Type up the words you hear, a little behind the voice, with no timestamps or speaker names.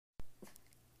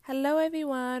Hello,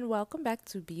 everyone. Welcome back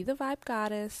to Be the Vibe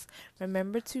Goddess.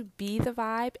 Remember to be the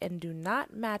vibe and do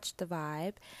not match the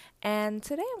vibe. And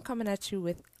today I'm coming at you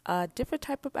with a different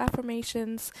type of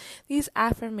affirmations. These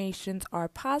affirmations are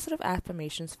positive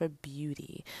affirmations for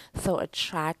beauty. So,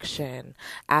 attraction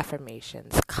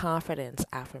affirmations, confidence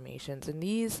affirmations. And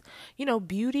these,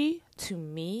 beauty to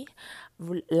me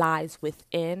lies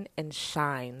within and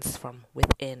shines from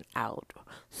within out.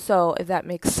 So, if that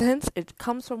makes sense, it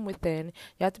comes from within.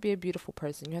 You have to be a beautiful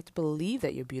person. You have to believe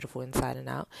that you're beautiful inside and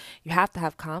out. You have to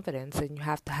have confidence, and you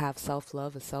have to have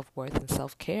self-love and self-worth and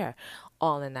self-care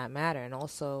all in that matter. And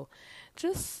also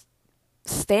just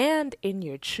stand in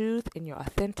your truth, in your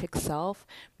authentic self.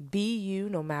 Be you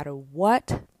no matter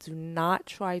what. Do not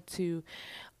try to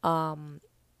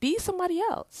be somebody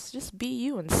else. Just be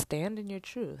you and stand in your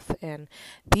truth. And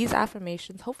these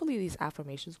affirmations, hopefully these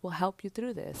affirmations will help you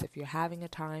through this. If you're having a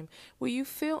time where you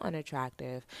feel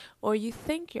unattractive or you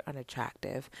think you're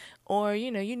unattractive or,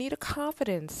 you need a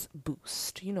confidence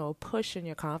boost, a push in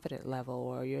your confidence level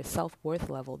or your self-worth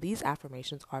level, these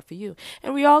affirmations are for you.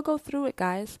 And we all go through it,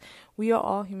 guys. We are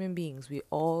all human beings. We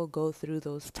all go through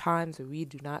those times where we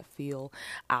do not feel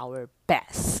our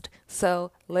best.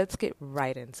 So let's get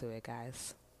right into it,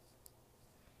 guys.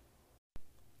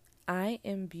 I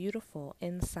am beautiful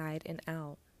inside and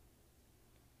out.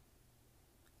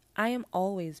 I am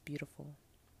always beautiful.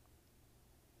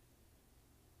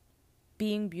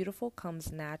 Being beautiful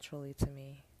comes naturally to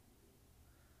me.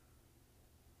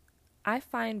 I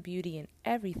find beauty in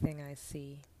everything I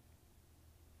see.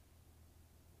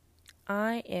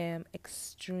 I am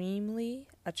extremely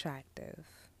attractive.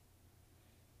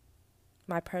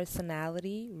 My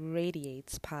personality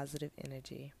radiates positive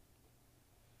energy.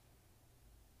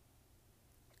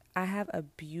 I have a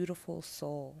beautiful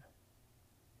soul.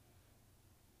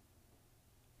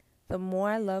 The more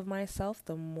I love myself,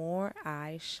 the more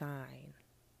I shine.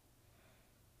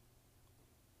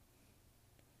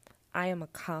 I am a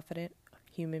confident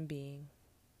human being.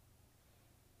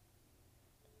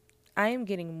 I am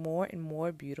getting more and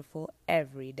more beautiful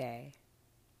every day.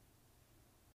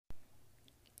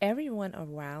 Everyone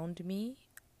around me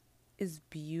is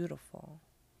beautiful,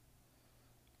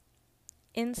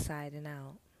 inside and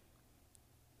out.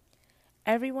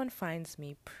 Everyone finds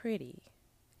me pretty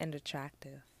and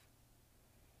attractive.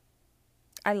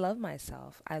 I love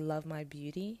myself. I love my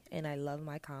beauty, and I love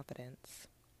my confidence.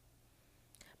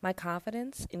 My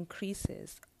confidence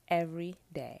increases every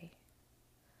day.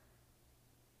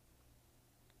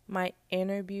 My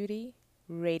inner beauty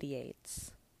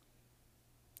radiates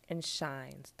and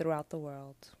shines throughout the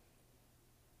world.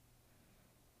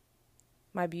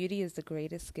 My beauty is the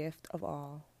greatest gift of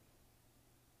all.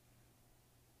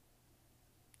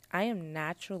 I am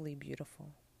naturally beautiful.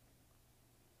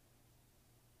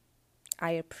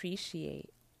 I appreciate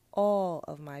all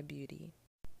of my beauty.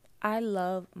 I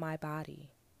love my body.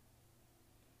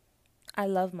 I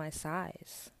love my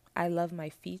size. I love my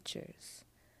features.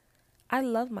 I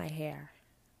love my hair.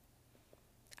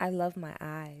 I love my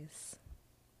eyes.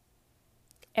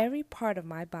 Every part of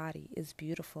my body is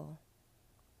beautiful.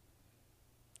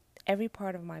 Every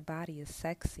part of my body is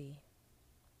sexy.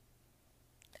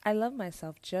 I love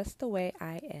myself just the way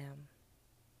I am.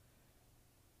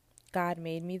 God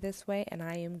made me this way, and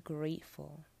I am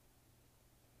grateful.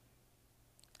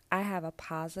 I have a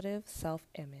positive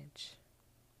self-image.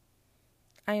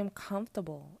 I am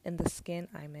comfortable in the skin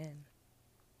I'm in.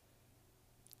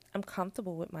 I'm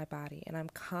comfortable with my body, and I'm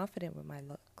confident with my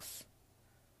looks.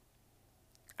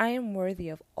 I am worthy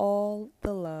of all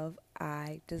the love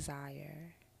I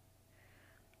desire.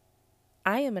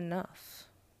 I am enough.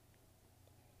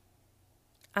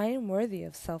 I am worthy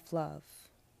of self-love.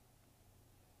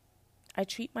 I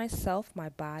treat myself, my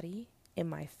body, and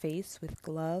my face with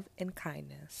love and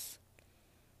kindness.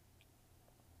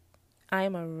 I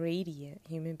am a radiant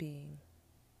human being.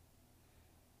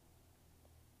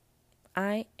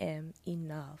 I am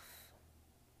enough.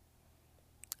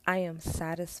 I am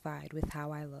satisfied with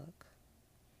how I look.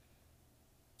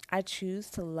 I choose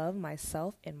to love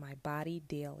myself and my body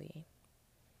daily.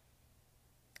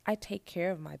 I take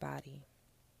care of my body.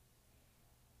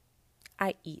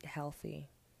 I eat healthy.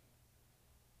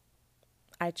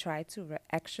 I try to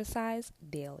exercise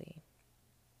daily.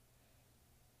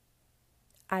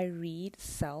 I read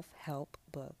self-help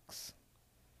books.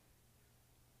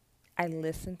 I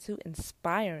listen to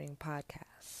inspiring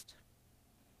podcasts.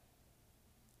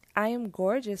 I am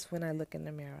gorgeous when I look in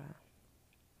the mirror.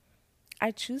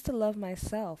 I choose to love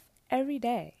myself every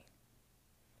day.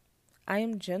 I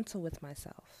am gentle with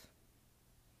myself.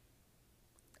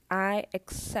 I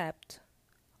accept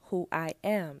who I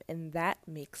am, and that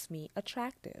makes me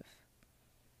attractive.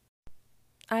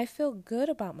 I feel good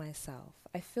about myself.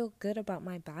 I feel good about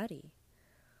my body.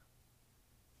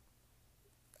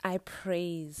 I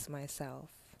praise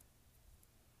myself.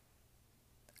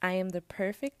 I am the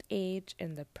perfect age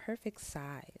and the perfect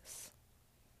size.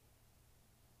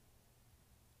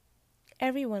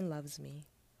 Everyone loves me.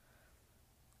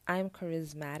 I am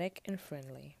charismatic and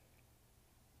friendly.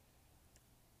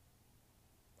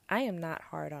 I am not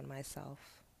hard on myself.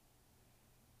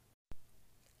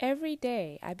 Every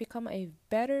day I become a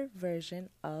better version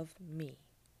of me.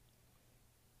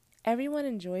 Everyone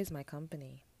enjoys my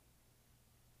company.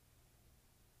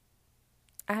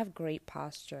 I have great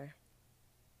posture.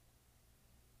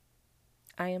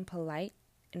 I am polite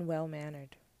and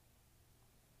well-mannered.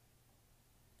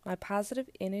 My positive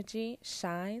energy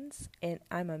shines, and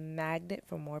I'm a magnet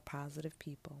for more positive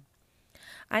people.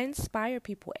 I inspire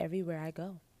people everywhere I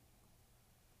go.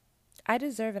 I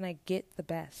deserve and I get the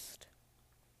best.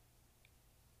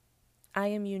 I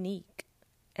am unique,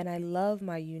 and I love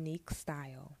my unique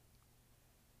style.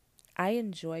 I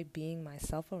enjoy being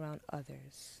myself around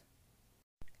others.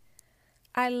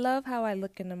 I love how I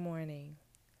look in the morning.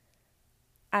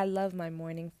 I love my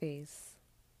morning face.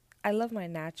 I love my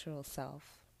natural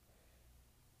self.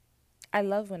 I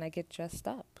love when I get dressed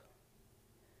up.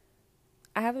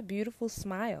 I have a beautiful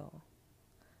smile.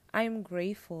 I am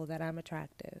grateful that I'm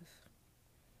attractive.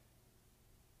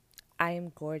 I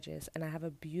am gorgeous and I have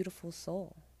a beautiful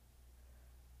soul.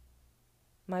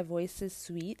 My voice is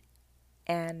sweet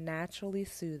and naturally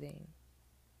soothing.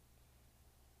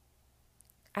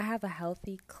 I have a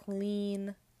healthy,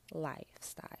 clean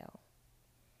lifestyle.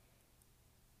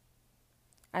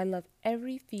 I love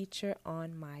every feature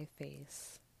on my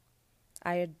face.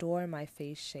 I adore my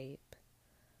face shape.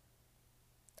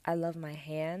 I love my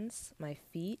hands, my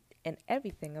feet, and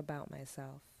everything about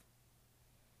myself.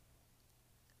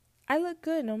 I look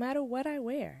good no matter what I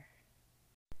wear.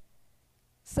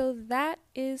 So that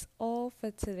is all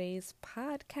for today's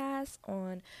podcast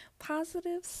on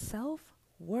positive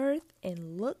self-worth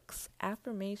and looks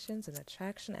affirmations and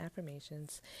attraction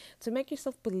affirmations to make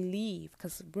yourself believe.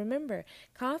 Because remember,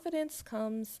 confidence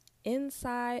comes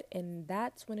inside and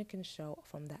that's when it can show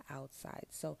from the outside.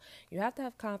 So you have to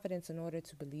have confidence in order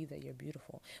to believe that you're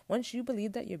beautiful. Once you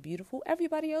believe that you're beautiful,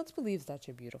 everybody else believes that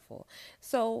you're beautiful.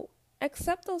 So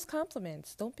accept those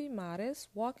compliments. Don't be modest.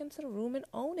 Walk into the room and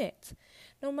own it.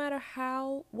 No matter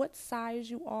what size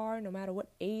you are, no matter what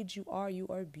age you are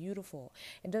beautiful.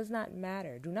 It does not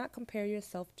matter. Do not compare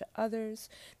yourself to others.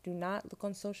 Do not look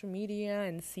on social media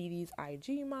and see these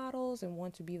IG models and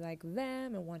want to be like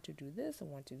them and want to do this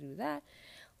and want to do that.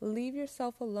 Leave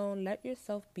yourself alone. Let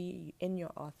yourself be in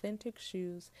your authentic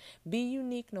shoes. Be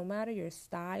unique no matter your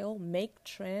style. Make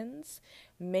trends.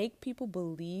 Make people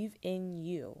believe in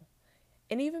you.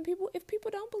 And even if people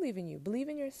don't believe in you, believe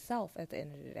in yourself at the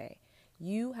end of the day.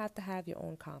 You have to have your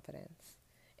own confidence.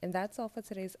 And that's all for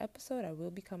today's episode. I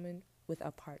will be coming with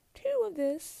a part 2 of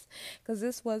this because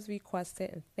this was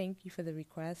requested, and thank you for the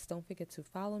request. Don't forget to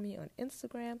follow me on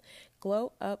Instagram,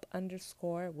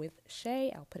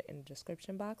 glowup_with_Shay. I'll put it in the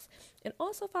description box. And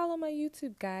also follow my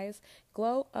YouTube, guys,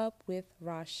 Glow Up with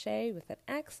Rashay with an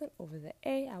accent over the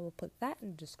A. I will put that in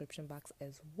the description box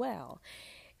as well.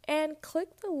 And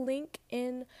click the link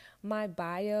in my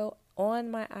bio on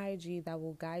my IG that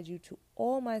will guide you to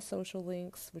all my social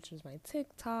links, which is my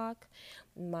TikTok,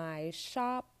 my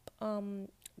shop,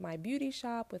 my beauty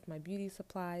shop with my beauty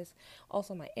supplies,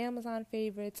 also my Amazon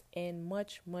favorites, and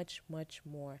much, much, much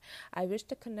more. I wish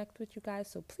to connect with you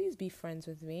guys, so please be friends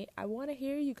with me. I want to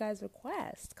hear you guys'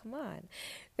 requests. Come on.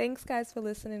 Thanks, guys, for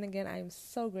listening again. I am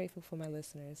so grateful for my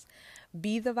listeners.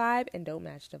 Be the vibe and don't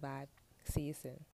match the vibe. See you soon.